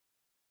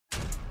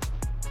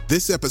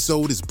This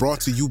episode is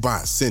brought to you by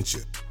Essentia.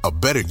 A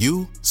better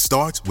you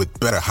starts with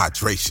better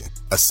hydration.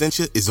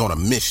 Essentia is on a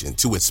mission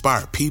to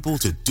inspire people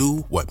to do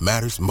what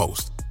matters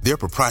most. Their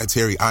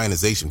proprietary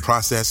ionization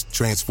process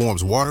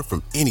transforms water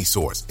from any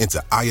source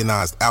into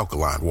ionized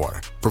alkaline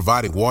water,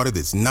 providing water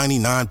that's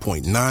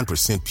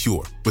 99.9%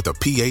 pure with a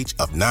pH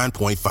of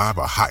 9.5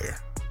 or higher.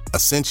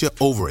 Essentia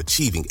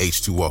Overachieving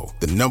H2O,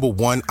 the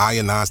 #1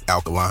 ionized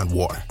alkaline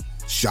water.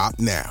 Shop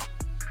now.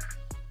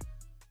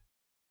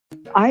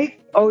 I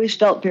always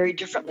felt very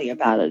differently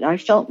about it. I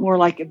felt more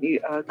like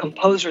a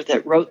composer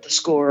that wrote the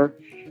score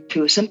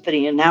to a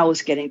symphony and now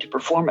is getting to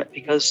perform it,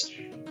 because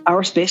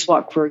our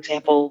spacewalk, for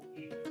example,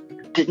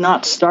 did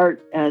not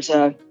start as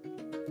a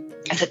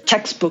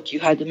textbook you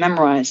had to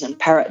memorize and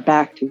parrot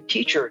back to a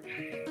teacher.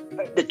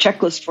 The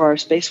checklist for our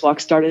spacewalk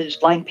started as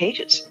blank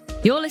pages.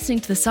 You're listening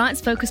to the Science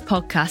Focus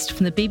podcast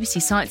from the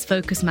BBC Science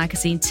Focus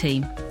magazine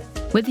team.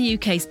 We're the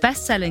UK's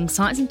best-selling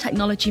science and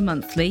technology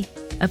monthly,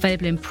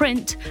 available in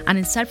print and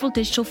in several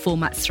digital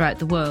formats throughout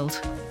the world.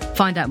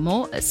 Find out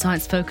more at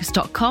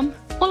sciencefocus.com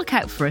or look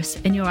out for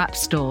us in your app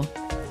store.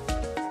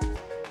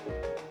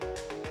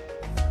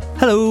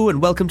 Hello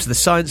and welcome to the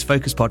Science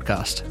Focus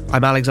podcast.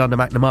 I'm Alexander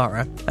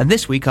McNamara, and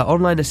this week our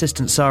online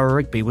assistant Sarah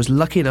Rigby was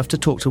lucky enough to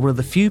talk to one of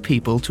the few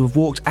people to have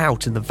walked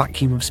out in the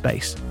vacuum of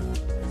space.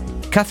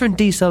 Catherine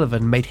D.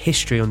 Sullivan made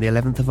history on the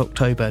 11th of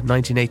October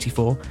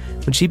 1984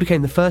 when she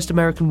became the first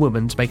American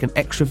woman to make an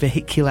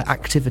extravehicular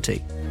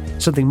activity,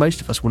 something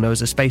most of us will know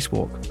as a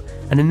spacewalk.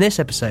 And in this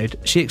episode,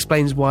 she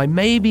explains why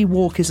maybe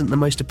walk isn't the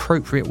most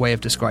appropriate way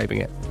of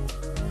describing it.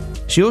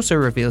 She also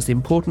reveals the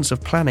importance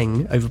of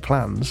planning over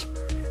plans,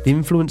 the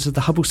influence of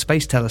the Hubble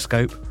Space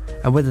Telescope,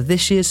 and whether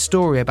this year's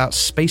story about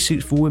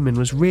spacesuits for women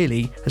was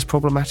really as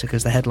problematic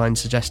as the headline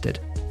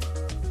suggested.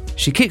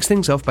 She kicks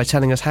things off by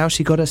telling us how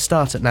she got her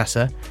start at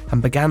NASA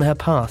and began her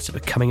path to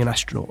becoming an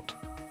astronaut.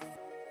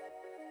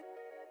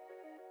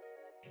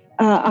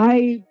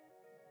 I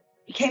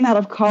came out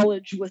of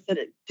college with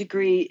a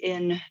degree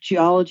in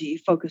geology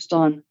focused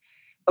on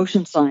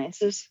ocean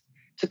sciences,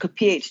 took a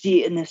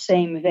PhD in the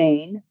same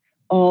vein,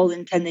 all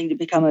intending to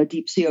become a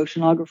deep-sea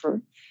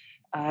oceanographer.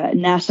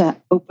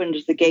 NASA opened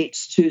the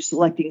gates to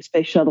selecting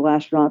space shuttle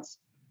astronauts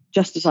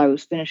just as I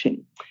was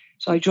finishing.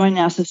 So I joined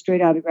NASA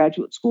straight out of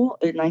graduate school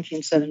in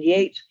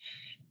 1978,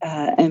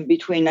 and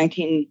between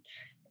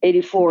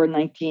 1984 and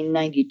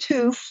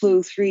 1992,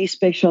 flew 3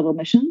 space shuttle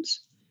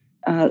missions.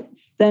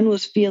 Then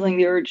was feeling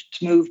the urge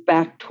to move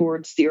back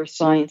towards the earth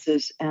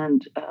sciences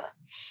and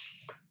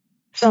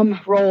some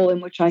role in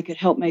which I could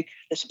help make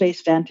the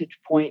space vantage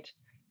point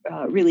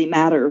really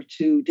matter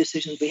to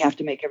decisions we have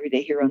to make every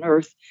day here on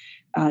Earth.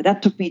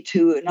 That took me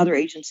to another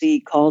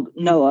agency called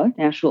NOAA,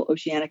 National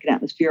Oceanic and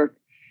Atmospheric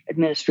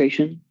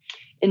Administration,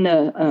 in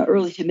the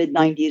early to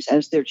mid-90s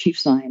as their chief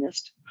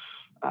scientist.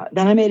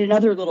 Then I made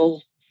another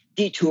little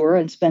detour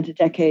and spent a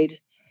decade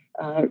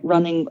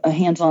running a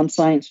hands-on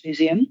science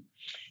museum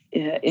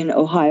in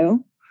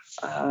Ohio,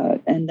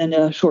 and then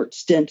a short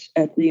stint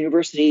at the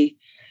university,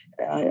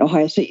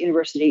 Ohio State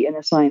University, in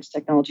a science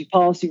technology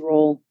policy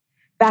role,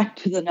 back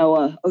to the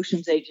NOAA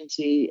Oceans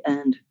Agency,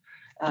 and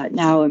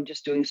now I'm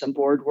just doing some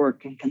board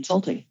work and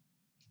consulting.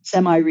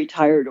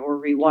 Semi-retired or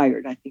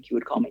rewired, I think you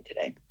would call me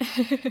today.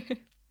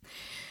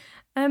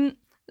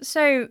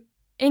 So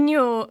in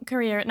your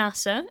career at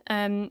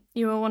NASA,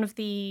 you were one of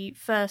the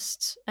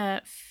first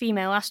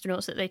female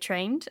astronauts that they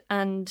trained,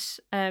 and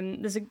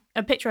there's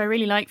a picture I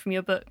really like from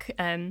your book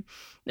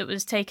that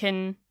was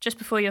taken just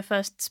before your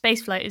first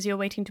space flight as you're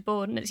waiting to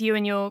board, and it's you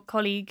and your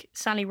colleague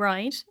Sally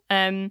Ride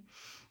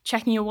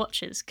checking your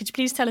watches. Could you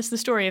please tell us the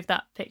story of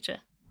that picture?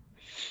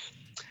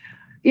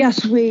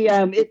 Yes,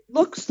 it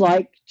looks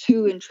like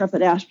 2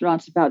 intrepid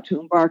astronauts about to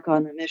embark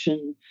on a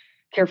mission,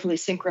 carefully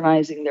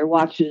synchronizing their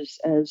watches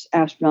as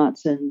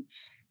astronauts and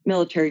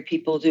military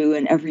people do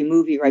in every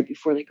movie right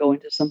before they go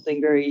into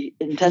something very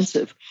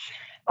intensive.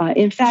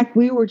 In fact,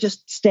 we were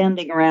just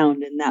standing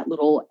around in that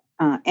little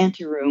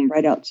anteroom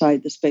right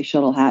outside the space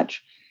shuttle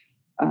hatch.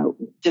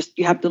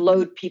 You have to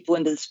load people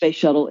into the space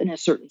shuttle in a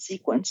certain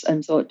sequence.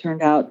 And so it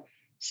turned out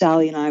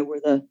Sally and I were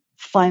the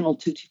final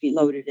 2 to be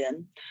loaded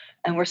in.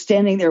 And we're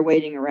standing there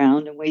waiting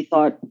around, and we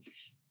thought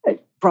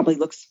it probably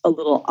looks a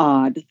little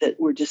odd that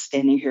we're just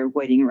standing here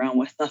waiting around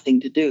with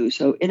nothing to do.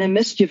 So in a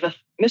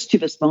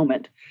mischievous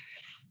moment,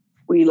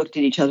 we looked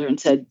at each other and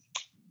said,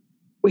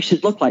 we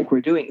should look like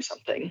we're doing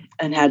something,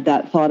 and had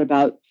that thought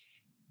about,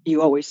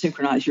 you always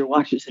synchronize your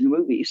watches in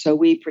movies. So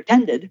we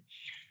pretended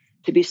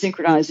to be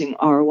synchronizing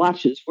our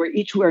watches. We're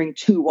each wearing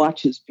 2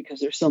 watches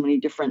because there's so many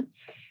different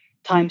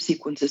time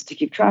sequences to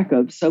keep track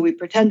of. So we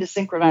pretend to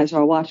synchronize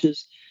our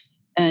watches.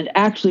 And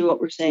actually what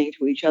we're saying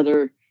to each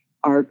other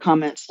are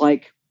comments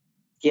like,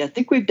 yeah, I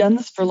think we've done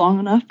this for long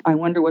enough. I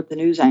wonder what the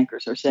news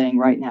anchors are saying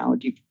right now.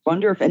 Do you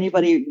wonder if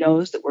anybody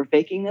knows that we're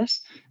faking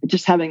this?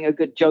 Just having a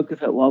good joke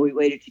of it while we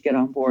waited to get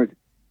on board.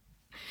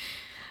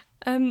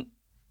 And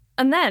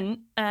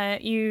then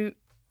you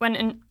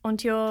went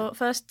onto your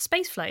first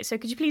space flight. So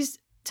could you please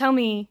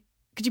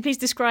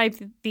describe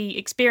the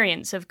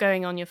experience of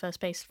going on your first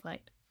space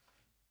flight?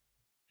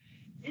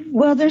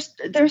 Well, there's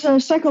a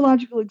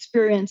psychological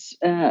experience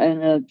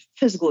and a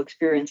physical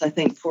experience, I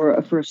think, for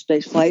a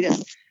space flight.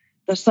 And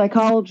the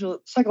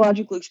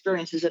psychological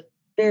experience is a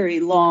very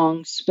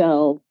long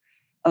spell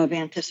of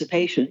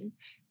anticipation.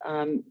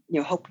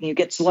 Hoping you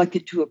get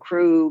selected to a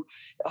crew,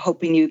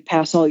 hoping you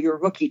pass all your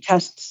rookie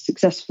tests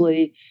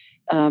successfully.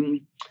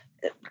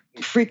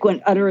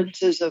 Frequent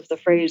utterances of the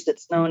phrase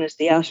that's known as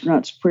the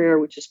astronaut's prayer,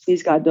 which is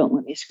 "Please God, don't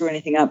let me screw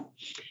anything up."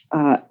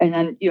 And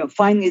then,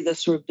 finally, the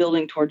sort of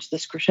building towards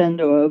this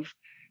crescendo of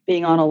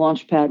being on a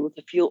launch pad with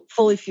a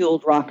fully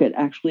fueled rocket,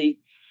 actually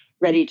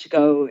ready to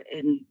go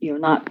in,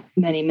 not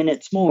many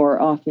minutes more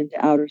off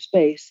into outer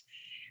space.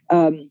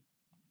 And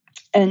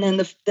then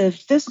the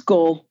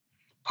physical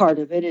part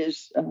of it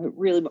is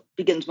really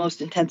begins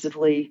most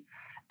intensively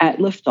at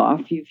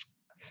liftoff. You've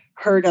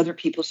heard other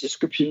people's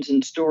descriptions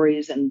and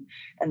stories, and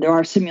there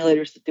are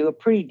simulators that do a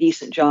pretty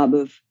decent job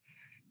of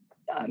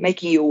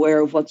making you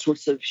aware of what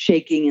sorts of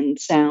shaking and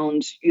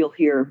sounds you'll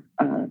hear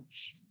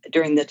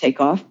during the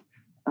takeoff,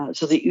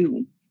 so that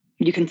you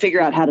can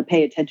figure out how to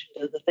pay attention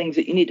to the things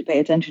that you need to pay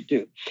attention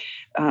to.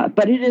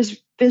 But it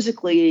is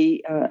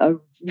physically a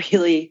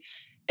really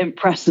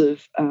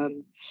impressive,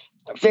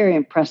 very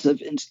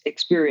impressive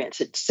experience.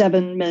 It's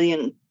 7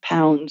 million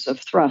pounds of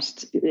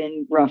thrust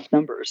in rough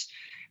numbers.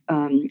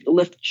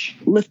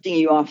 Lifting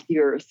you off the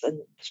Earth, and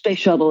the space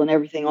shuttle and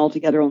everything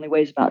altogether only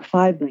weighs about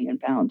 5 million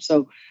pounds.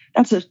 So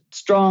that's a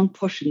strong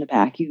push in the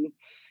back. You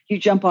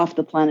jump off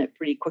the planet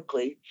pretty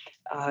quickly.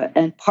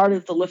 And part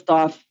of the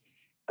liftoff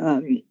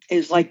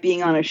is like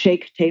being on a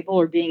shake table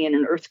or being in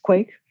an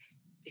earthquake,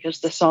 because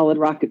the solid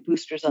rocket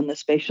boosters on the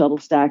space shuttle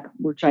stack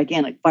were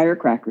gigantic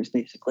firecrackers,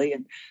 basically.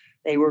 And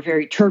they were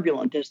very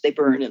turbulent as they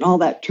burned. And all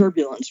that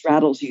turbulence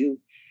rattles you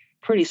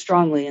pretty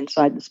strongly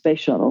inside the space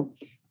shuttle.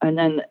 And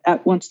then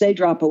once they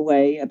drop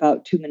away,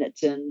 about 2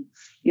 minutes in,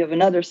 you have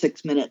another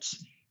 6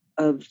 minutes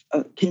of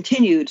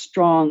continued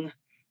strong,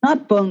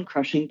 not bone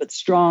crushing, but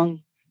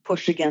strong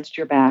push against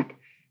your back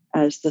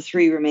as the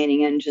 3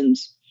 remaining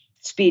engines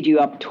speed you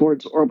up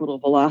towards orbital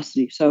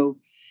velocity. So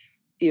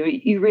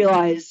you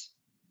realize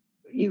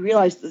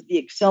that the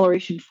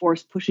acceleration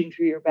force pushing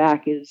through your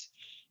back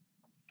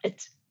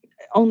it's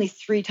only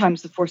 3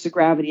 times the force of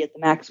gravity at the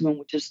maximum,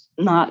 which is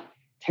not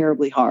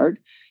terribly hard.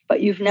 But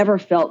you've never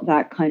felt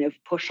that kind of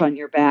push on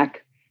your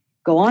back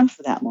go on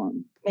for that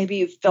long. Maybe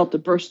you've felt a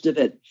burst of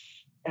it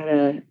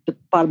at the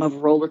bottom of a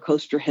roller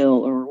coaster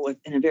hill or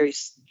in a very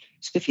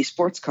spiffy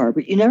sports car,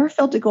 but you never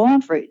felt it go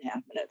on for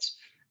 8.5 minutes.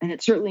 And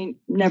it certainly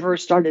never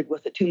started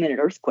with a 2-minute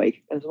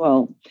earthquake as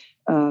well.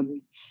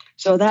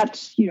 So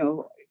that's,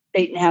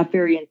 8.5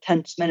 very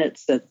intense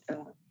minutes that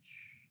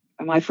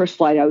on my first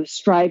flight, I was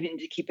striving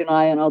to keep an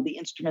eye on all the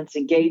instruments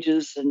and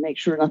gauges and make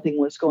sure nothing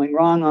was going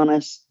wrong on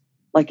us,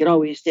 like it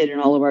always did in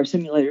all of our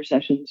simulator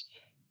sessions.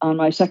 On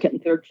my second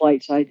and third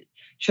flights, I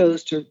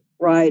chose to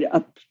ride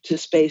up to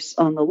space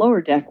on the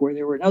lower deck where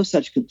there were no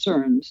such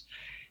concerns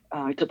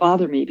to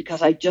bother me,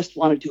 because I just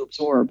wanted to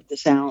absorb the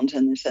sounds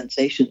and the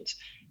sensations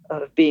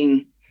of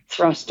being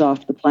thrust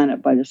off the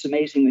planet by this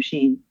amazing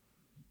machine.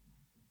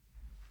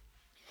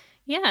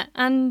 Yeah,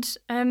 and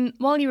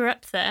while you were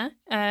up there,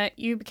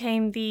 you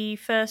became the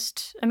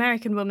first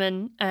American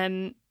woman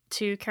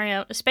to carry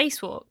out a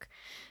spacewalk.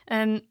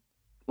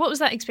 What was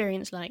that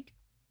experience like?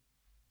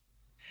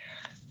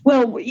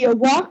 Well,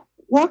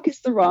 walk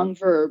is the wrong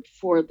verb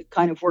for the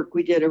kind of work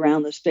we did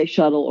around the space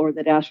shuttle, or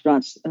that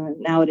astronauts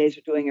nowadays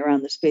are doing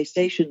around the space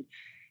station,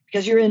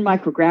 because you're in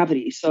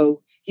microgravity.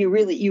 So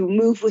you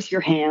move with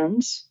your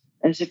hands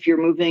as if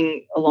you're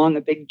moving along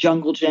a big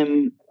jungle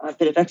gym, a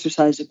bit of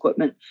exercise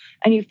equipment,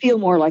 and you feel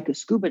more like a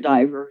scuba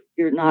diver.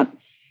 You're not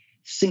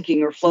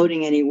sinking or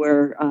floating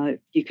anywhere.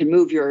 You can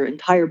move your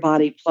entire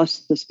body plus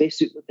the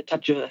spacesuit with the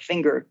touch of a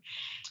finger.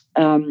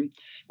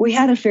 We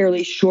had a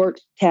fairly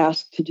short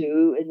task to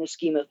do in the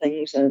scheme of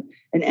things, an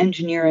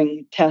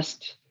engineering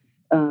test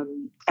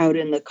out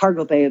in the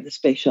cargo bay of the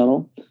space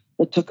shuttle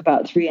that took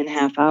about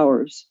 3.5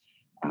 hours.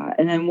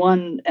 And then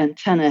one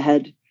antenna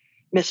had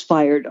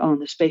misfired on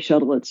the space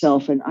shuttle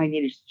itself, and I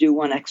needed to do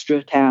one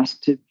extra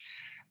task to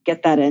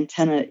get that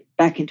antenna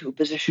back into a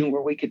position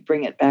where we could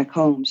bring it back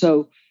home.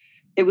 So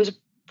it was a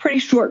pretty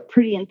short,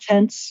 pretty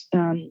intense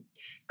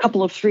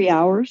couple of 3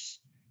 hours.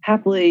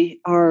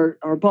 Happily, our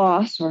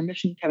boss, our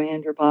mission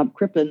commander, Bob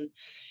Crippen,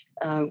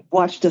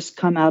 watched us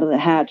come out of the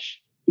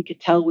hatch. He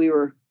could tell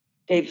David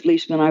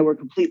Leisman and I were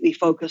completely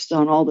focused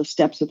on all the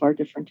steps of our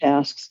different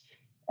tasks.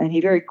 And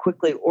he very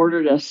quickly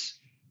ordered us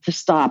to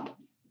stop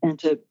and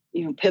to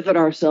pivot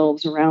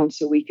ourselves around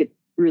so we could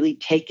really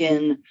take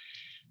in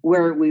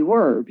where we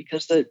were,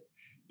 because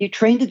you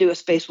train to do a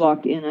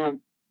spacewalk in a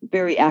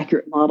very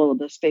accurate model of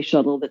the space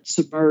shuttle that's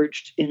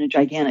submerged in a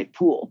gigantic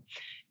pool.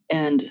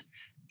 And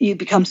you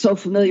become so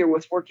familiar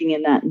with working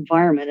in that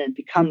environment, and it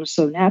becomes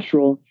so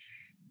natural.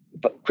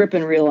 But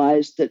Crippen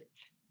realized that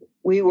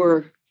we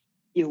were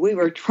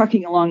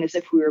trucking along as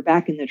if we were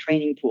back in the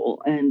training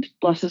pool. And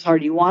bless his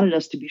heart, he wanted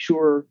us to be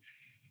sure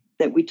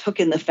that we took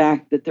in the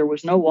fact that there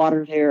was no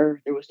water there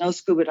was no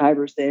scuba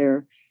divers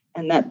there,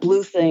 and that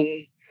blue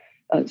thing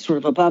sort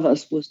of above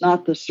us was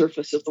not the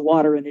surface of the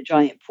water in a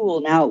giant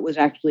pool. Now it was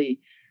actually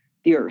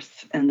the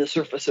Earth and the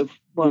surface of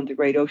one of the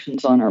great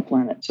oceans on our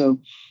planet. So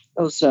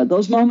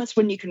those moments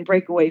when you can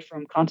break away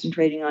from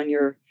concentrating on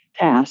your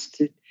task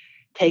to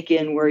take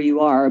in where you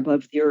are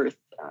above the Earth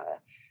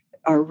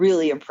are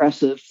really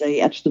impressive.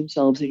 They etch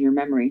themselves in your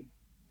memory.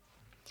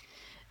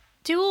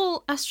 Do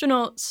all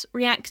astronauts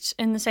react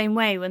in the same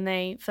way when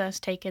they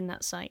first take in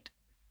that sight?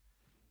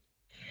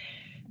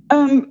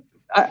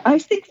 I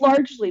think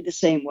largely the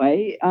same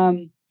way.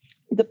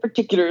 The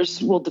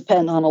particulars will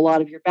depend on a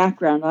lot of your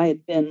background. I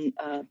had been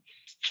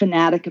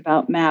fanatic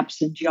about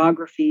maps and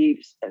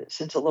geography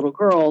since a little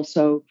girl,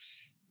 so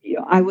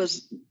I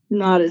was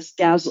not as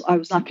dazzled. I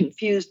was not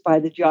confused by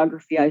the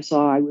geography I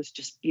saw. I was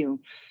just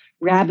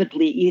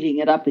rabidly eating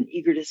it up and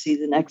eager to see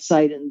the next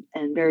site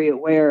and very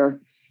aware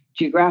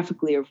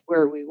geographically of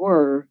where we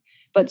were.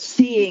 But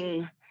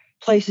seeing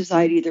places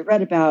I'd either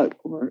read about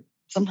or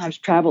sometimes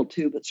traveled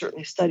to, but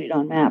certainly studied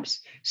on maps,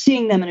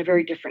 seeing them in a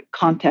very different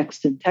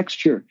context and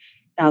texture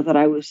now that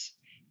I was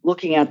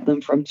looking at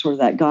them from sort of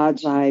that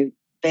God's eye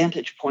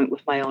vantage point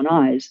with my own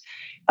eyes.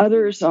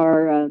 Others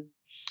are,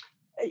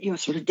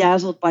 sort of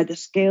dazzled by the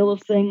scale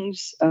of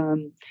things.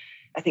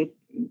 I think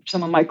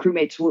some of my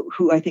crewmates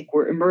who I think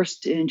were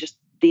immersed in just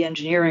the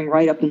engineering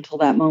right up until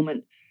that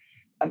moment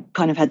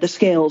kind of had the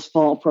scales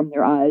fall from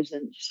their eyes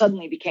and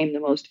suddenly became the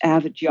most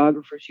avid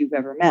geographers you've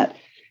ever met.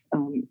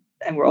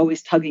 And were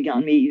always tugging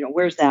on me,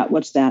 where's that?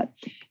 What's that?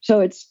 So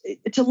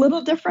it's a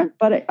little different,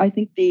 but I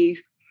think the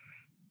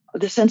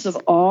sense of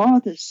awe,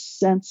 the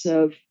sense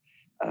of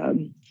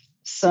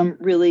some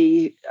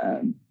really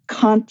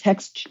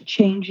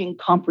context-changing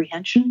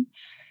comprehension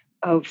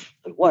of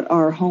what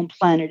our home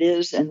planet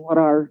is and what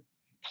our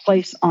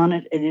place on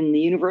it and in the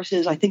universe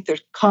is. I think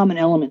there's common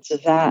elements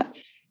of that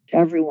to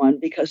everyone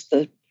because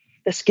the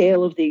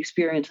scale of the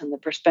experience and the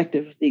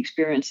perspective of the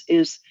experience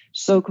is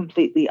so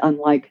completely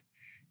unlike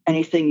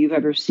anything you've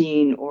ever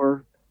seen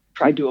or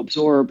tried to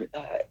absorb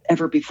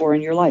ever before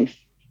in your life.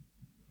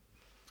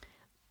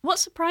 What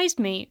surprised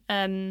me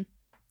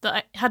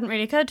that hadn't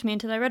really occurred to me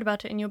until I read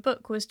about it in your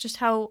book was just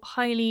how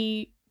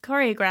highly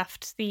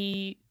choreographed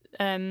the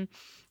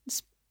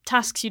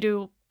tasks you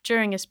do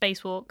during a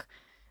spacewalk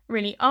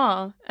really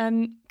are.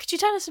 Could you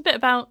tell us a bit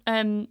about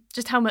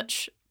just how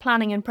much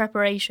planning and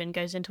preparation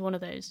goes into one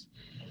of those?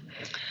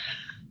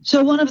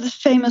 So one of the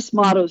famous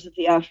mottos of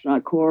the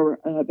Astronaut Corps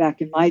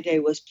back in my day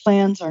was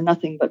plans are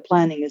nothing but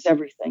planning is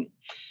everything.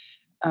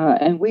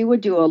 And we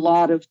would do a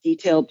lot of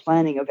detailed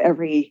planning of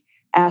every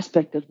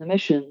aspect of the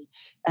mission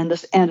and a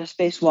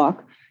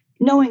spacewalk,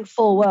 knowing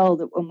full well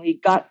that when we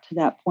got to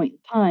that point in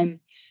time,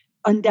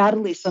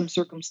 undoubtedly some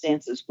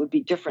circumstances would be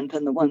different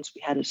than the ones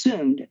we had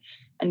assumed,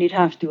 and you'd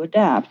have to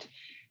adapt.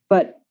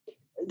 But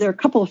there are a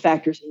couple of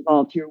factors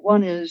involved here.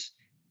 One is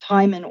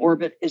time in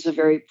orbit is a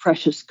very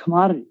precious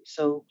commodity.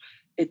 So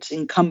it's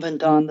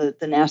incumbent on the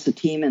NASA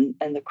team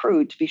and the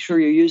crew to be sure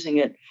you're using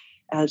it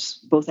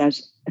both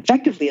as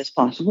effectively as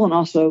possible and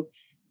also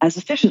as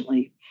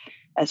efficiently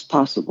as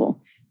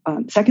possible.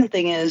 Second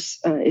thing is,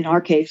 in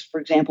our case, for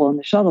example, on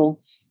the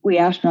shuttle, we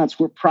astronauts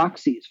were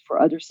proxies for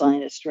other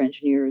scientists or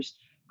engineers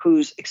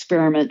whose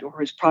experiment or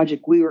whose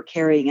project we were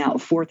carrying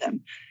out for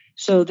them.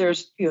 So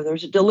there's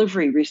a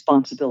delivery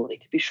responsibility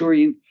to be sure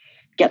you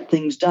get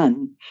things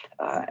done,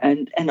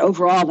 and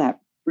overall that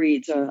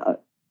breeds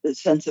the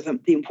sense of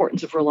the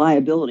importance of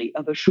reliability,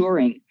 of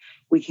assuring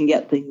we can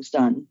get things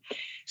done.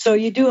 So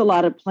you do a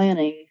lot of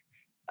planning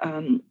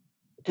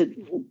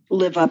to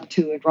live up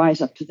to and rise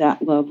up to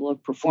that level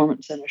of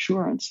performance and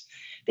assurance.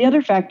 The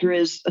other factor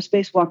is a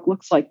spacewalk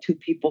looks like two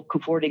people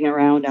cavorting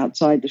around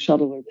outside the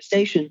shuttle or the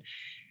station,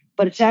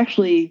 but it's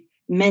actually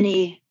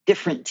many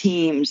different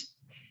teams,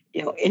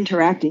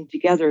 interacting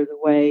together the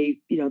way,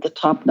 the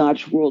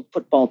top-notch world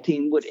football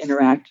team would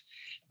interact.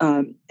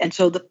 And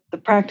so the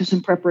practice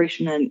and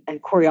preparation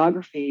and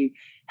choreography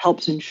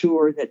helps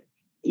ensure that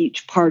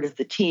each part of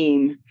the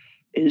team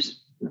is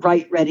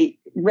ready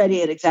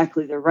at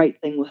exactly the right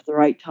thing with the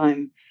right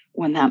time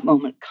when that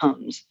moment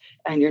comes.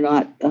 And you're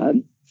not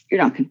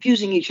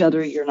confusing each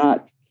other. You're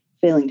not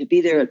failing to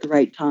be there at the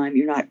right time.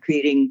 You're not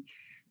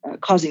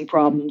causing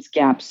problems,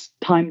 gaps,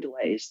 time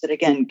delays that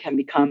again can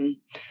become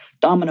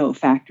domino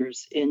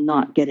factors in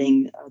not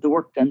getting the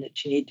work done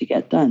that you need to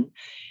get done.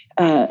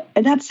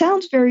 And that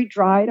sounds very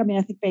dry. I mean,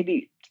 I think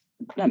maybe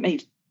that may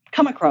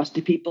come across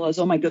to people as,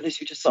 oh my goodness,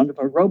 you're just sort of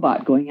a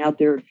robot going out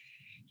there,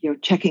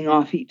 checking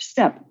off each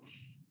step.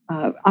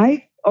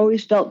 I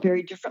always felt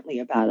very differently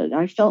about it.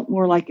 I felt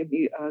more like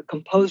a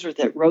composer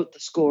that wrote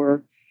the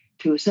score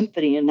to a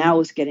symphony and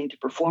now is getting to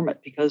perform it,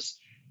 because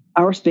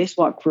our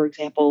spacewalk, for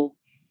example,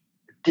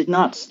 did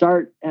not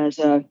start as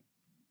a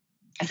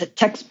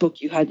textbook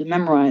you had to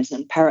memorize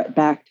and parrot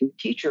back to a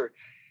teacher.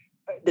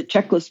 The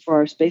checklist for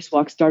our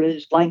spacewalk started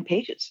as blank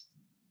pages.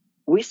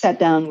 We sat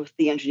down with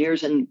the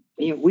engineers and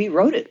we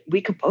wrote it. We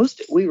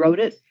composed it. We wrote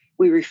it.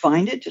 We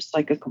refined it just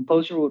like a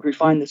composer would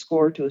refine the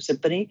score to a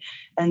symphony.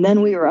 And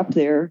then we were up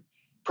there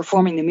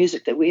performing the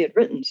music that we had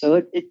written. So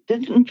it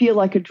didn't feel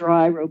like a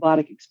dry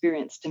robotic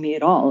experience to me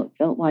at all. It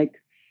felt like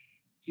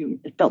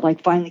it felt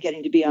like finally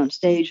getting to be on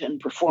stage and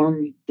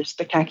perform the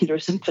spectacular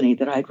symphony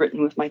that I'd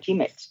written with my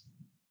teammates.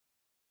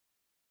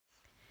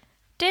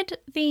 Did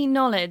the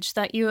knowledge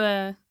that you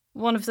were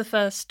one of the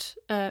first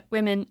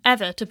women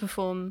ever to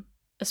perform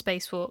a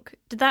spacewalk,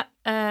 did that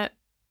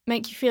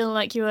make you feel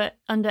like you were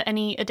under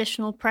any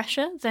additional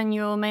pressure than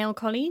your male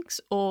colleagues,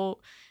 or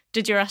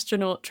did your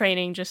astronaut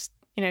training just,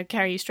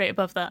 carry you straight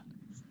above that?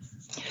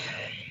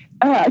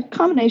 A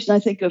combination, I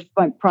think, of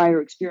my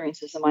prior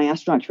experiences and my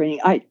astronaut training.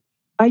 I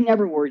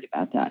never worried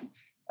about that.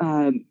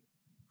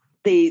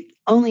 The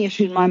only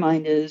issue in my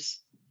mind is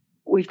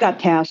we've got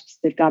tasks,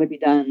 they've got to be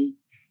done,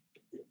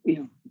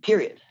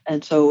 period.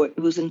 And so it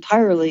was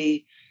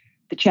entirely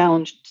the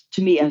challenge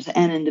to me as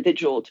an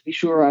individual to be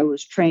sure I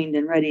was trained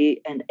and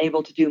ready and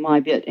able to do my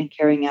bit in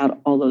carrying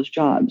out all those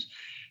jobs.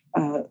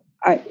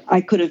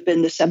 I could have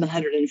been the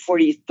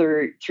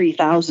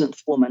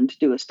 743,000th woman to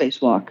do a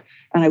spacewalk,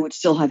 and I would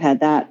still have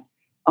had that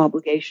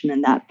obligation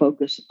and that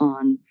focus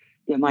on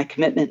my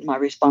commitment, my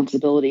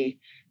responsibility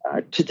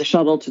to the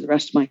shuttle, to the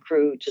rest of my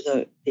crew,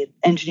 to the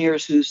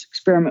engineers whose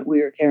experiment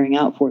we were carrying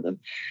out for them.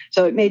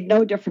 So it made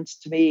no difference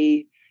to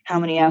me how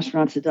many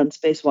astronauts had done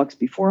spacewalks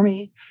before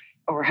me,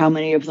 or how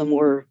many of them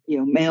were,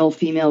 male,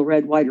 female,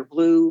 red, white, or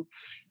blue.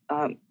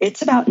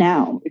 It's about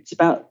now. It's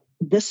about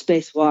this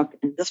spacewalk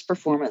and this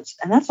performance,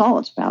 and that's all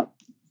it's about.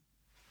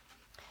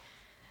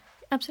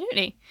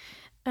 Absolutely.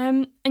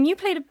 And you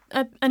played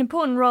an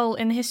important role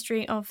in the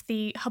history of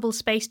the Hubble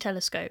Space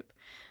Telescope.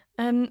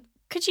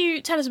 Could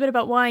you tell us a bit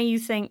about why you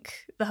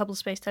think the Hubble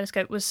Space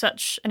Telescope was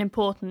such an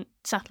important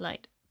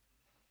satellite?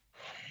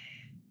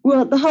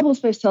 Well, the Hubble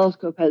Space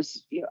Telescope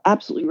has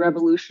absolutely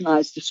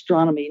revolutionized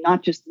astronomy,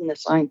 not just in the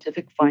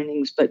scientific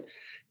findings, but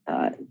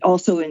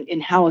also in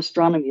how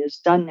astronomy is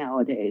done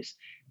nowadays.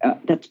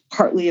 That's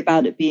partly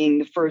about it being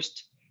the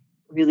first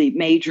really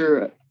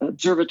major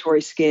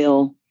observatory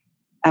scale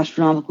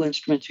astronomical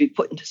instrument to be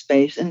put into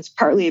space. And it's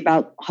partly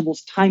about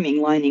Hubble's timing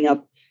lining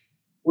up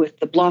with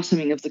the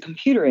blossoming of the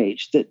computer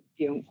age that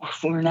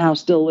we're now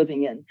still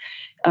living in.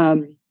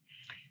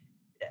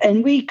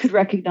 And we could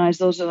recognize,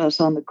 those of us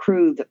on the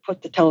crew that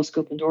put the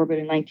telescope into orbit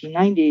in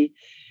 1990,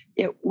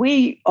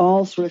 we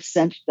all sort of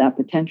sensed that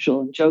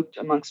potential and joked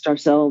amongst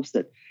ourselves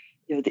that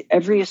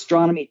every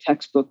astronomy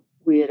textbook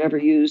we had ever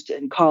used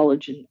in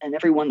college and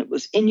everyone that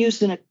was in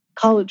use in a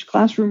college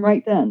classroom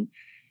right then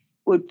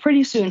would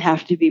pretty soon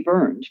have to be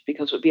burned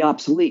because it would be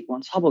obsolete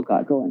once Hubble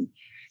got going.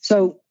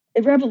 So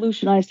it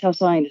revolutionized how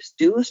scientists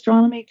do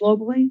astronomy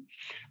globally.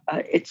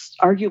 It's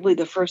arguably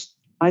the first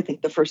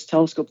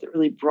telescope that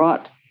really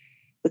brought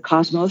the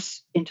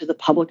cosmos into the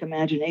public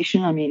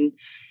imagination. I mean,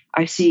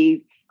 I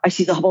see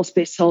the Hubble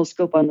Space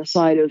Telescope on the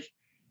side of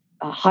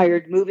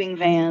hired moving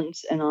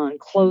vans and on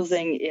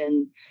clothing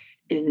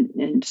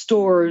in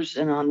stores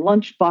and on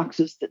lunch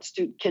boxes that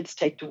kids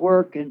take to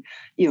work. And,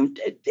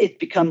 it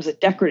becomes a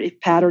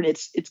decorative pattern.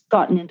 It's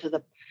gotten into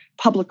the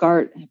public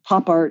art and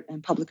pop art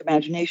and public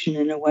imagination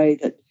in a way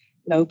that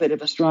no bit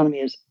of astronomy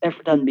has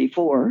ever done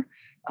before.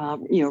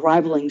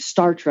 Rivaling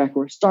Star Trek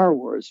or Star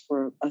Wars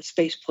for a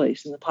space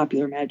place in the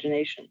popular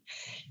imagination.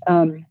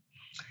 And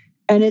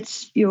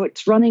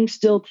it's running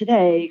still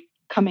today,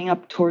 coming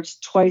up towards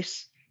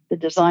twice the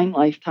design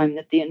lifetime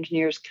that the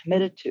engineers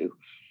committed to.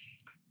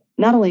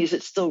 Not only is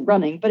it still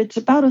running, but it's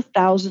about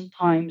 1,000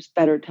 times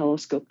better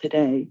telescope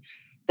today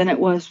than it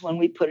was when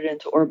we put it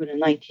into orbit in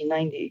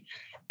 1990.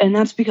 And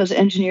that's because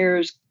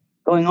engineers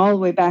going all the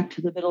way back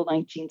to the middle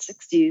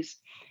 1960s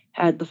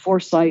had the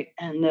foresight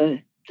and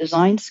the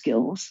design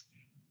skills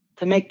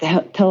to make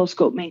the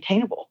telescope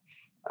maintainable.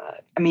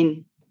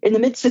 In the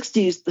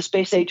mid-60s, the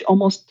space age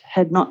almost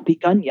had not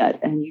begun yet,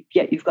 and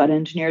yet you've got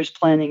engineers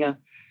planning a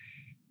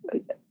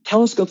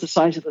telescope the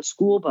size of a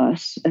school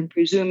bus and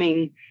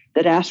presuming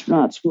that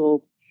astronauts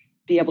will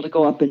be able to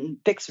go up and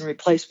fix and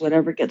replace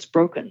whatever gets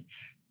broken.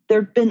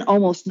 There have been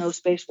almost no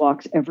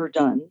spacewalks ever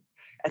done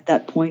at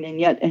that point, and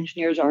yet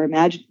engineers are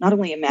not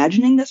only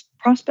imagining this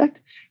prospect,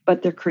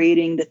 but they're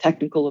creating the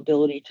technical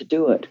ability to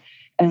do it.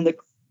 And the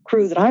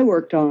crew that I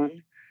worked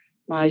on,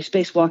 my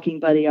spacewalking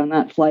buddy on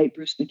that flight,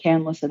 Bruce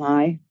McCandless, and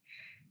I,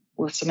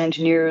 with some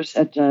engineers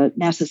at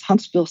NASA's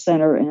Huntsville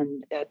Center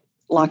and at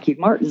Lockheed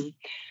Martin,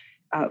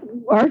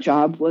 our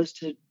job was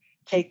to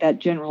take that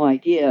general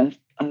idea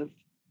of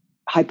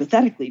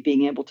hypothetically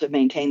being able to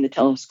maintain the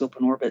telescope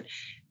in orbit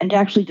and to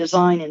actually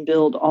design and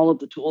build all of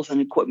the tools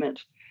and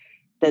equipment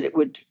that it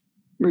would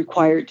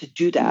require to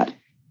do that.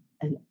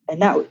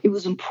 And that it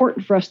was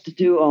important for us to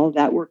do all of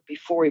that work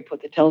before we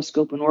put the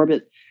telescope in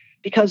orbit,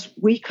 because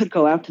we could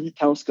go out to the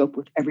telescope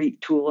with every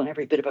tool and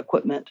every bit of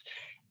equipment,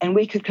 and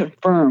we could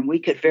confirm, we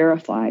could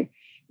verify,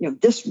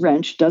 this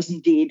wrench does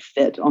indeed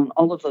fit on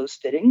all of those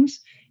fittings,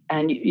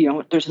 and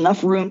there's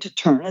enough room to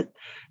turn it.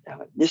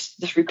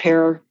 This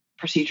repair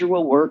procedure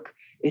will work.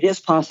 It is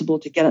possible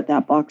to get at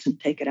that box and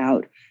take it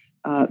out.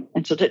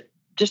 And so to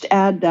just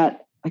add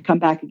that, I come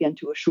back again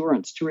to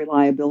assurance, to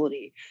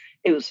reliability.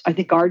 It was, I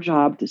think, our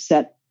job to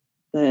set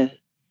the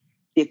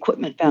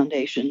equipment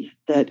foundation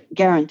that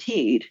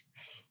guaranteed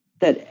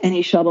that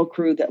any shuttle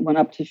crew that went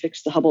up to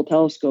fix the Hubble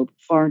telescope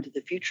far into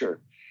the future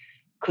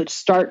could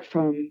start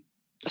from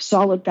a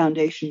solid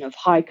foundation of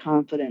high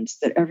confidence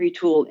that every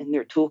tool in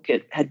their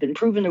toolkit had been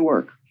proven to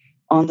work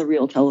on the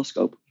real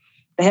telescope.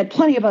 They had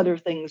plenty of other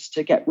things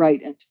to get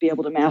right and to be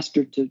able to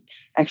master to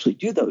actually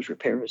do those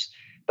repairs.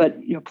 But,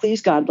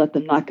 please God, let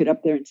them not get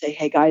up there and say,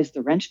 hey, guys,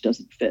 the wrench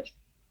doesn't fit.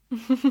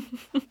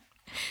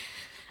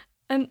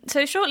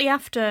 So shortly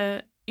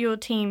after your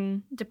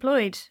team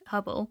deployed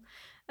Hubble,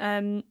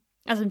 as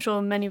I'm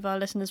sure many of our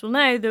listeners will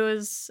know, there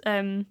was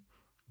a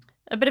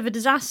bit of a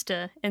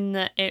disaster in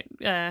that it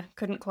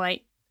couldn't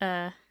quite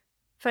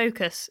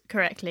focus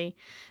correctly.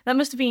 That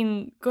must have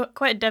been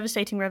quite a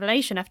devastating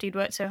revelation after you'd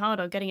worked so hard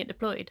on getting it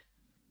deployed.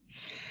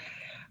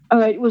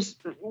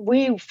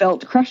 We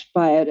felt crushed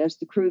by it as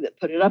the crew that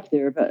put it up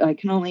there, but I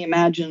can only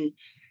imagine,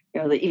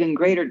 the even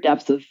greater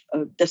depth of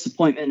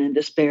disappointment and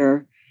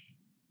despair.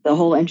 The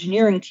whole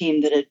engineering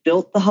team that had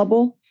built the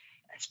Hubble,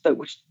 but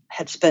which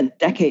had spent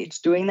decades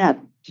doing that,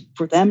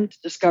 for them to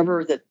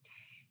discover that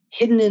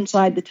hidden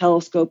inside the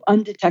telescope,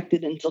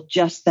 undetected until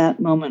just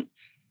that moment,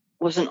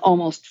 was an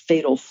almost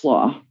fatal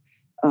flaw.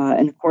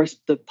 And of course,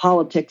 the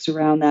politics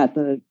around that,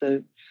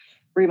 the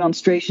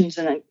remonstrations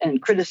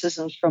and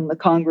criticisms from the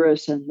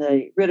Congress and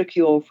the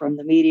ridicule from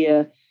the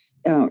media,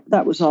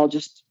 that was all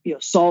just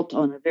salt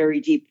on a very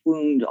deep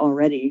wound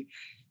already.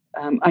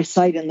 I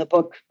cite in the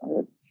book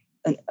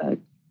a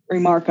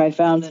remark I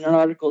found in an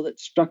article that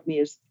struck me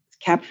as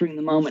capturing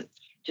the moment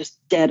just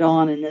dead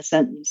on in a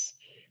sentence.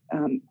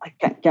 I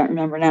can't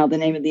remember now the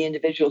name of the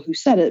individual who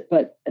said it,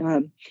 but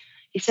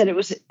he said it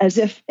was as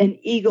if an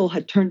eagle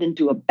had turned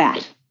into a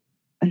bat.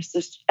 It's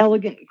this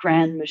elegant,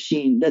 grand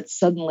machine that's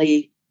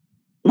suddenly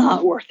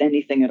not worth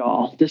anything at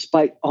all,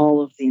 despite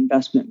all of the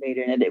investment made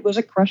in it. It was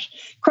a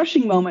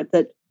crushing moment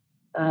that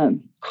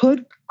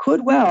could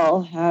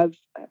well have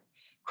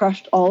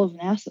crushed all of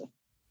NASA.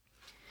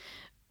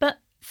 But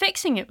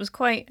fixing it was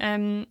quite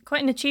an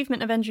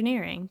achievement of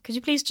engineering. Could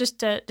you please just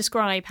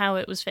describe how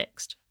it was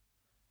fixed?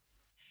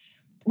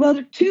 Well,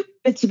 there are two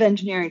bits of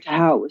engineering to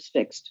how it was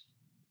fixed.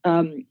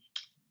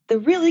 The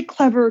really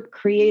clever,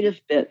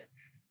 creative bit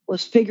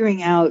was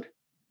figuring out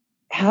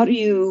how do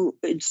you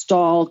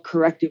install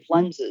corrective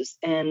lenses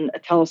in a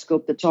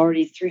telescope that's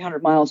already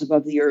 300 miles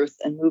above the Earth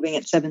and moving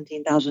at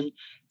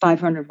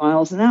 17,500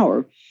 miles an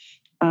hour.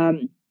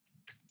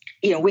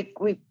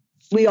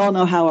 We all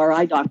know how our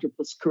eye doctor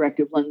puts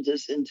corrective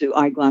lenses into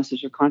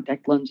eyeglasses or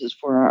contact lenses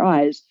for our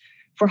eyes.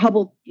 For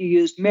Hubble, you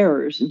used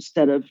mirrors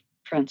instead of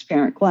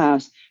transparent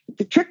glass. But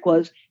the trick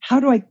was, how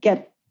do I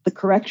get the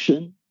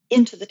correction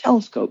into the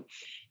telescope?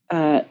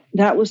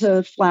 That was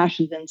a flash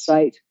of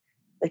insight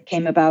that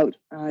came about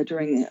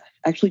during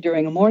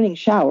a morning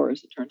shower,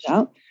 as it turns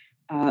out,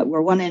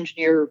 where one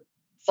engineer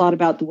thought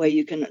about the way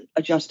you can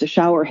adjust a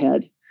shower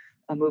head,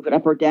 move it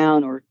up or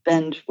down, or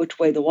bend which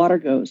way the water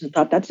goes, and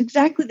thought that's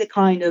exactly the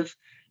kind of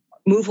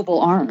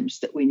movable arms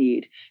that we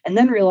need. And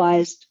then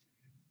realized,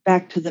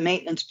 back to the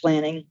maintenance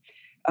planning,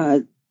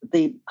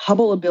 the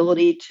Hubble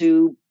ability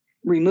to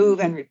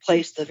remove and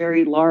replace the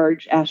very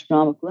large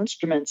astronomical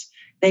instruments,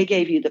 they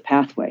gave you the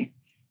pathway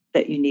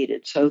that you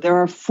needed. So there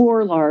are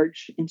 4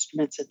 large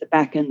instruments at the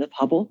back end of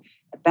Hubble,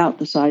 about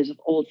the size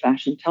of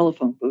old-fashioned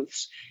telephone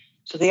booths.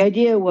 So the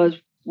idea was,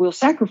 we'll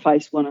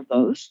sacrifice one of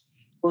those,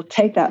 we'll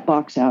take that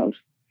box out,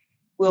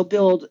 we'll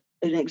build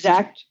an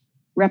exact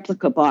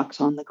replica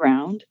box on the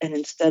ground, and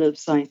instead of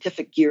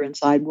scientific gear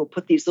inside, we'll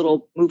put these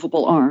little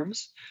movable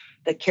arms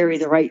that carry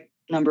the right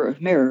number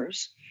of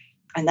mirrors.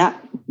 And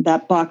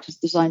that box is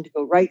designed to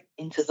go right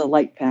into the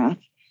light path.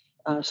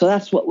 So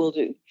that's what we'll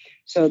do.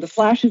 So the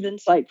flash of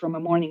insight from a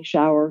morning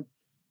shower,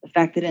 the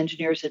fact that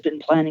engineers had been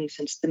planning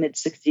since the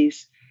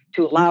mid-'60s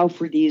to allow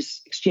for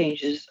these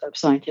exchanges of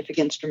scientific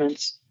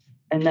instruments,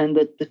 and then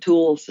the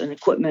tools and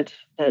equipment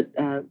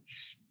that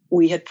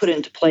we had put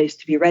into place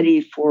to be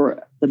ready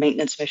for the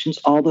maintenance missions,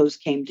 all those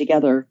came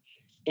together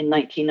in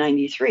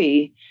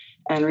 1993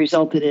 and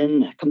resulted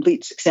in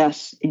complete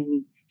success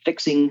in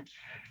fixing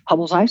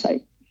Hubble's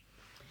eyesight.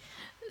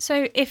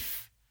 So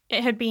if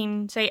it had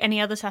been, say, any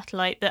other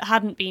satellite that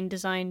hadn't been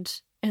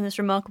designed in this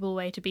remarkable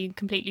way to be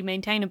completely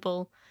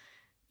maintainable,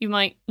 you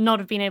might not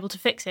have been able to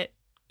fix it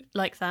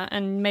like that,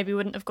 and maybe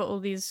wouldn't have got all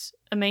these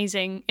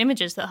amazing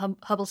images that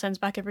Hubble sends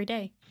back every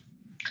day.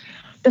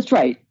 That's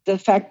right. The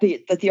fact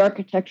that the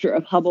architecture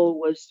of Hubble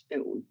was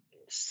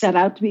set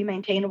out to be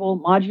maintainable,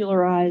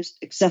 modularized,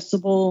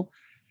 accessible,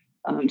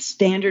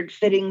 standard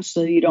fittings,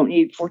 so you don't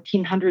need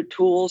 1,400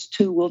 tools.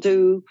 2 will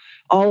do.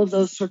 All of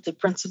those sorts of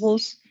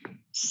principles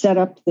set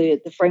up the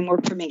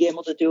framework for being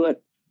able to do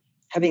it.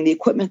 Having the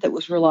equipment that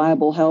was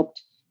reliable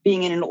helped.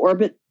 Being in an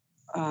orbit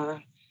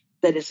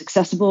that is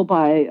accessible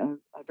by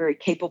a very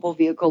capable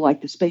vehicle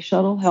like the space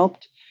shuttle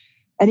helped.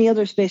 Any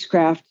other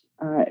spacecraft,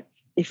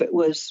 if it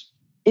was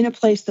in a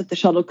place that the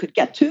shuttle could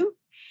get to,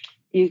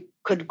 you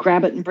could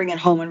grab it and bring it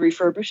home and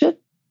refurbish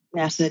it.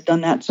 NASA had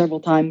done that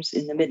several times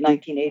in the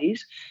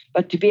mid-1980s.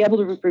 But to be able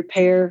to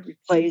repair,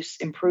 replace,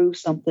 improve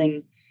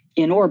something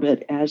in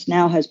orbit, as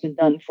now has been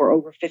done for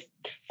over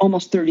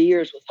almost 30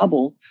 years with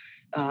Hubble,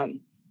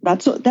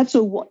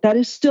 that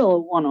is still a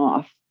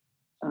one-off.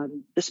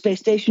 The space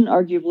station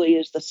arguably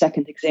is the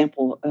second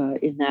example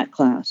in that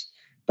class,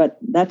 but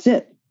that's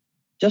it.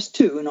 Just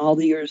 2 in all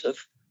the years of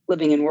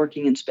living and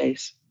working in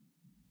space.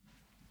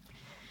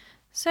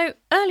 So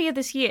earlier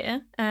this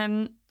year,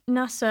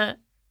 NASA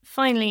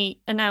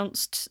finally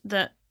announced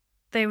that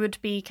they would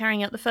be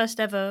carrying out the first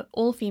ever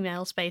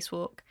all-female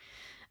spacewalk,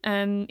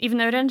 even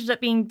though it ended up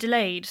being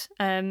delayed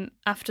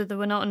after there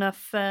were not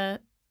enough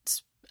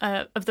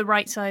of the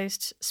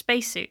right-sized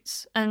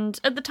spacesuits. And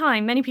at the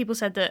time, many people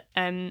said that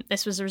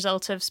this was a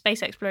result of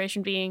space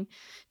exploration being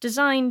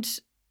designed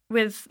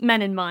with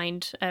men in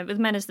mind, with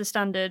men as the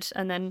standard,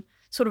 and then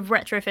sort of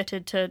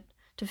retrofitted to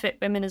fit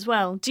women as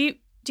well. Do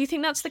you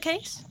think that's the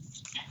case?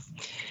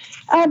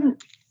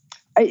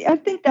 I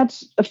think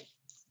that's a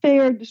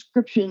fair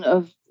description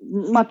of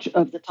much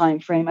of the time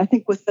frame. I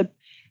think with the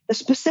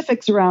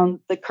specifics around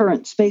the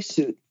current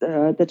spacesuit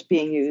that's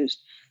being used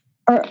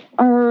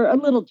are a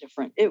little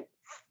different.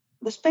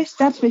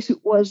 That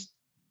spacesuit was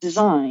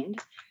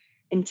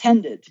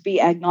intended to be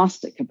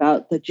agnostic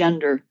about the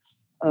gender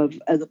of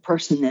the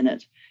person in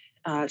it.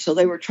 So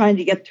they were trying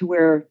to get to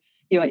where,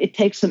 it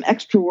takes some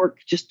extra work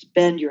just to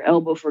bend your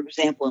elbow, for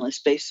example, in a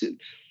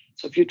spacesuit.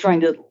 So if you're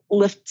trying to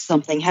lift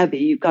something heavy,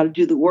 you've got to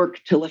do the work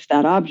to lift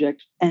that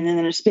object. And then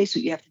in a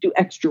spacesuit, you have to do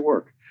extra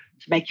work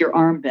to make your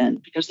arm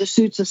bend because the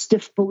suit's a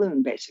stiff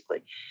balloon,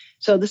 basically.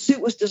 So the suit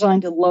was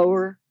designed to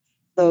lower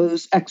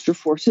those extra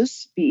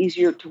forces, be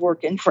easier to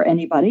work in for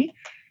anybody.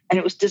 And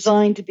it was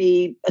designed to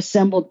be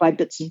assembled by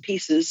bits and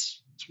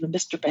pieces, sort of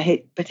Mr.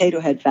 Potato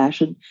Head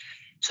fashion,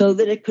 so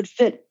that it could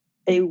fit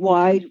a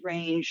wide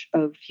range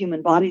of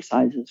human body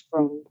sizes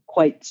from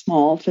quite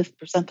small, 5th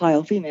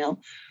percentile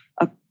female,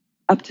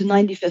 up to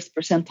 95th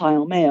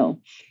percentile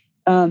male.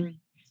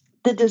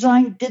 The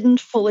design didn't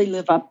fully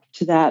live up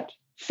to that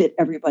fit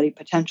everybody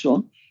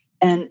potential,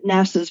 and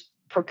NASA's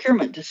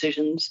procurement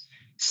decisions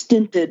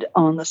stinted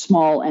on the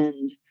small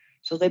end.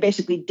 So they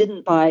basically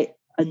didn't buy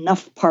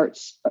enough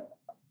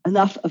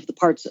of the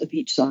parts of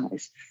each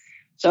size.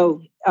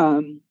 So,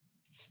 I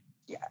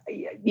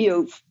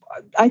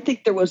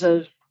think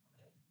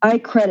I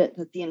credit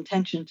that the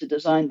intention to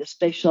design the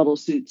space shuttle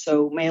suit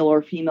so male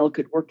or female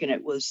could work in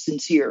it was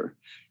sincere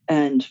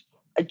and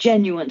a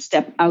genuine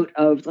step out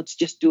of let's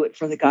just do it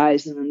for the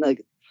guys and then the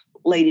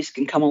ladies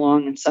can come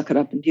along and suck it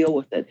up and deal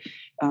with it.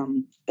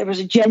 There was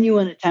a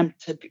genuine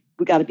attempt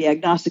we got to be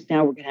agnostic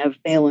now. We're going to have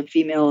male and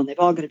female and they've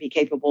all got to be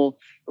capable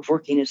of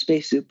working in a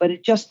spacesuit, but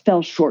it just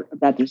fell short of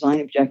that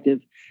design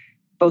objective,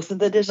 both in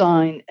the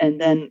design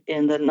and then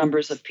in the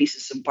numbers of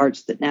pieces and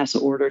parts that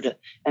NASA ordered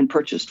and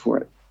purchased for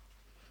it.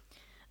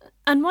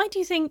 And why do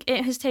you think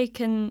it has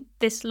taken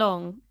this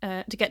long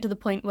to get to the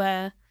point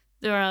where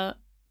there are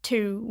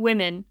 2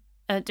 women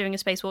doing a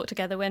spacewalk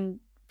together when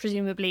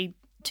presumably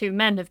 2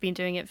 men have been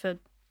doing it for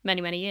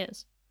many, many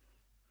years?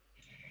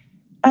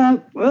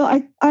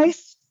 Well, I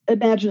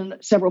imagine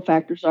that several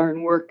factors are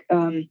in work.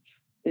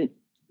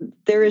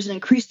 There is an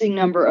increasing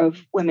number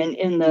of women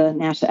in the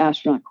NASA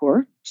astronaut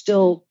corps,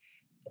 still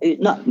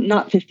not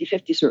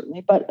 50-50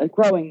 certainly, but a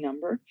growing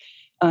number.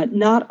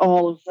 Not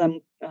all of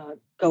them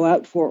go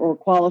out for or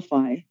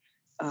qualify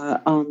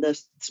on the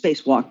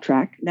spacewalk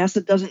track.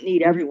 NASA doesn't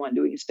need everyone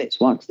doing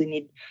spacewalks. They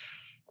need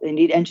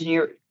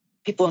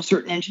people on a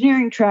certain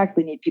engineering track.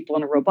 They need people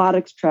on a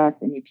robotics track.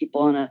 They need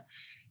people on a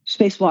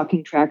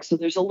spacewalking track. So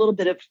there's a little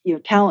bit of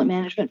talent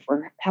management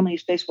for how many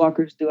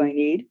spacewalkers do I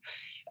need.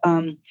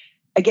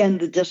 Again,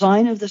 the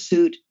design of the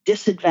suit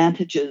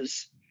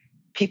disadvantages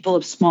people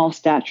of small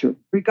stature,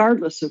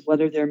 regardless of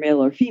whether they're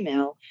male or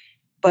female.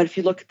 But if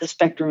you look at the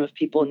spectrum of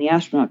people in the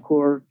astronaut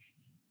corps,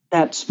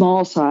 that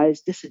small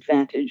size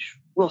disadvantage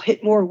will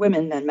hit more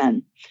women than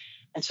men.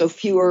 And so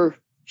fewer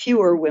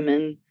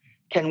women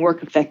can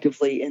work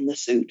effectively in the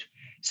suit.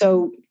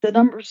 So the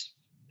numbers,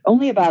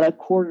 only about a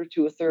quarter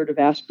to a third of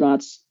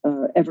astronauts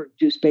ever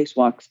do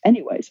spacewalks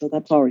anyway. So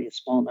that's already a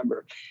small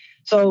number.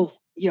 So,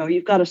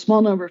 you've got a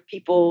small number of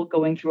people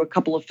going through a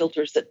couple of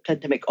filters that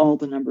tend to make all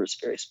the numbers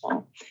very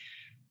small.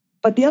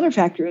 But the other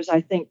factor is, I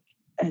think,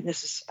 and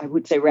this is, I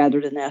would say, rather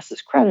to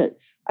NASA's credit,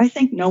 I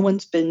think no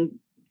one's been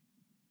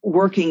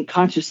working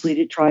consciously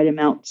to try to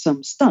mount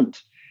some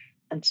stunt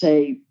and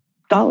say,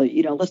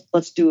 golly,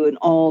 let's do an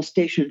all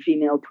station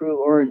female crew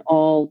or an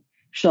all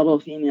shuttle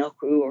female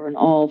crew or an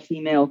all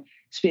female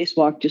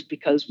spacewalk just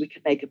because we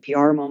could make a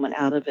PR moment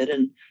out of it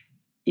and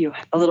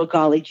a little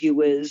golly gee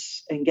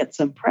whiz and get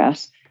some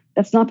press.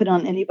 That's not been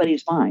on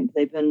anybody's mind.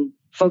 They've been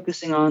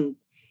focusing on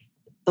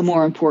the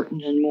more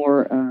important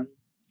and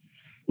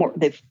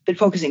they've been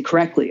focusing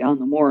correctly on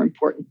the more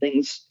important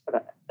things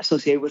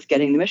associated with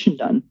getting the mission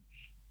done.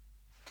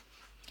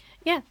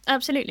 Yeah,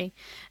 absolutely.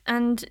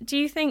 And do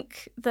you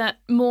think that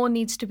more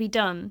needs to be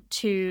done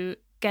to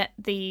get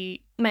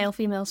the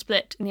male-female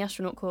split in the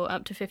astronaut corps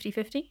up to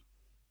 50-50?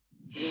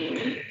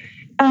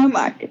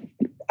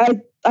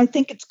 I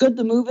think it's good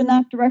to move in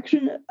that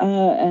direction,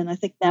 and I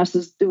think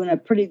NASA's doing a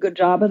pretty good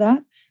job of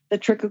that. The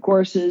trick, of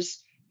course,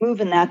 is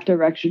move in that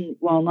direction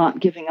while not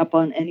giving up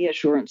on any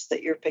assurance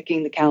that you're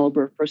picking the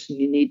caliber of person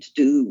you need to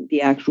do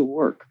the actual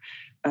work.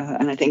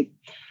 And I think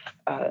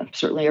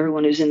certainly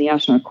everyone who's in the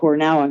astronaut corps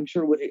now, I'm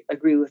sure, would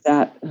agree with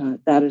that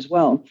as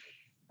well.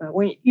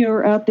 When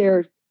you're out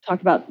there,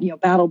 talk about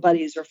battle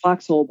buddies or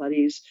foxhole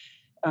buddies,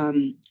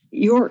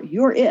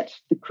 you're it,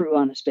 the crew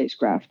on a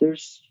spacecraft.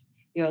 There's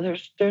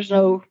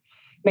no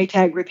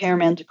Maytag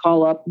repairman to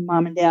call up.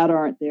 Mom and dad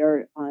aren't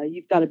there.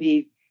 You've got to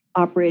be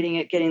operating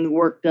it, getting the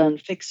work done,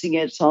 fixing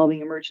it,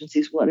 solving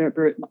emergencies,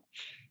 whatever it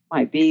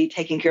might be,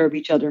 taking care of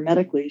each other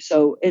medically.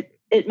 So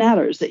it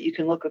matters that you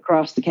can look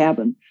across the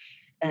cabin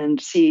and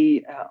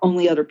see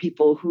only other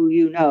people who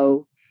you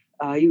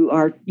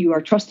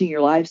are trusting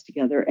your lives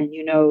together, and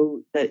you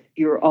know that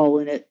you're all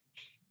in it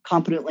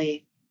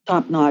competently,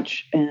 top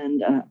notch,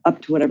 and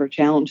up to whatever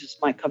challenges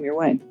might come your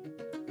way.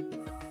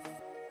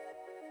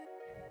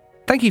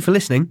 Thank you for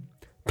listening.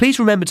 Please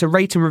remember to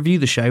rate and review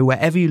the show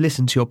wherever you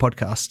listen to your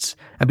podcasts,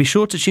 and be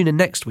sure to tune in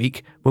next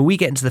week when we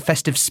get into the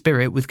festive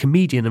spirit with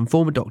comedian and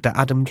former doctor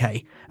Adam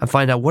Kay and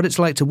find out what it's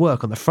like to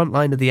work on the front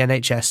line of the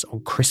NHS on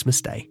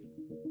Christmas Day.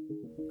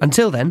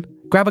 Until then,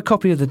 grab a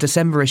copy of the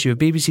December issue of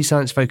BBC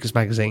Science Focus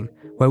magazine,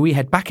 where we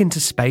head back into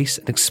space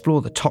and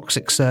explore the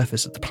toxic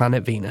surface of the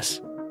planet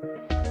Venus.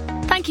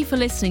 Thank you for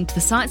listening to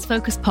the Science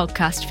Focus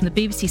podcast from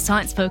the BBC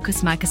Science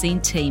Focus magazine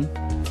team.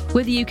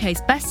 We're the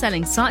UK's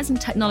best-selling science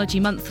and technology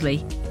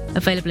monthly,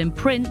 available in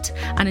print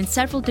and in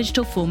several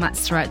digital formats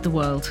throughout the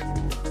world.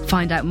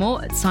 Find out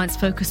more at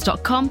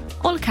sciencefocus.com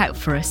or look out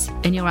for us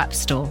in your app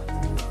store.